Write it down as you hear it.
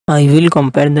I will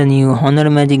compare the new Honor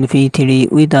Magic V3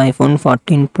 with iPhone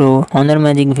 14 Pro. Honor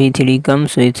Magic V3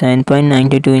 comes with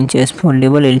 7.92 inches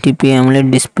foldable LTP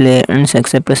AMOLED display and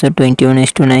success ratio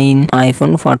 21:9.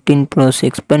 iPhone 14 Pro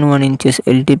 6.1 inches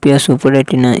LTP Super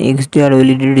Retina XDR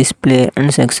OLED display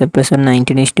and success ratio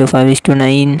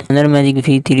 19:5:9. Honor Magic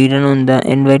V3 run on the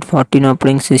Android 14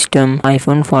 operating system.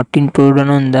 iPhone 14 Pro run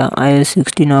on the iOS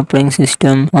 16 operating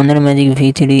system. Honor Magic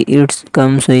V3 it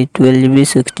comes with 12GB,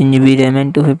 16GB RAM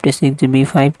and 256GB,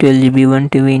 512GB,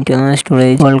 1TB internal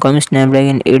storage. Qualcomm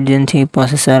Snapdragon 8 Gen 3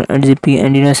 processor, 8GB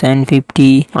Adreno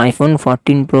 750. iPhone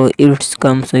 14 Pro it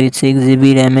comes with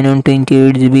 6GB RAM and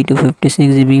 128GB,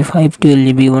 256GB,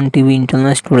 512GB, 1TB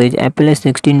internal storage. Apple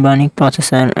S16 Bionic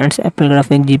processor and Apple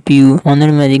graphic GPU.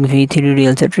 Honor Magic V3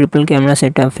 real set triple camera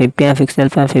setup,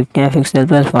 50MP plus 50MP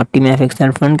plus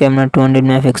 40MP front camera,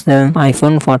 200MP.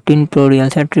 iPhone 14 Pro real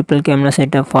set triple camera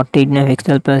setup,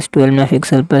 48MP plus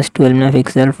 12MP plus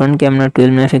 12MP front camera,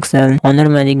 12MP. Honor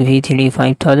Magic V3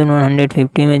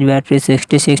 5150 mAh battery,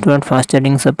 66W fast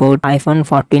charging support. iPhone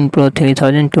 14 Pro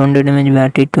 3200 mAh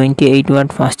battery,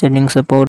 28W fast charging support.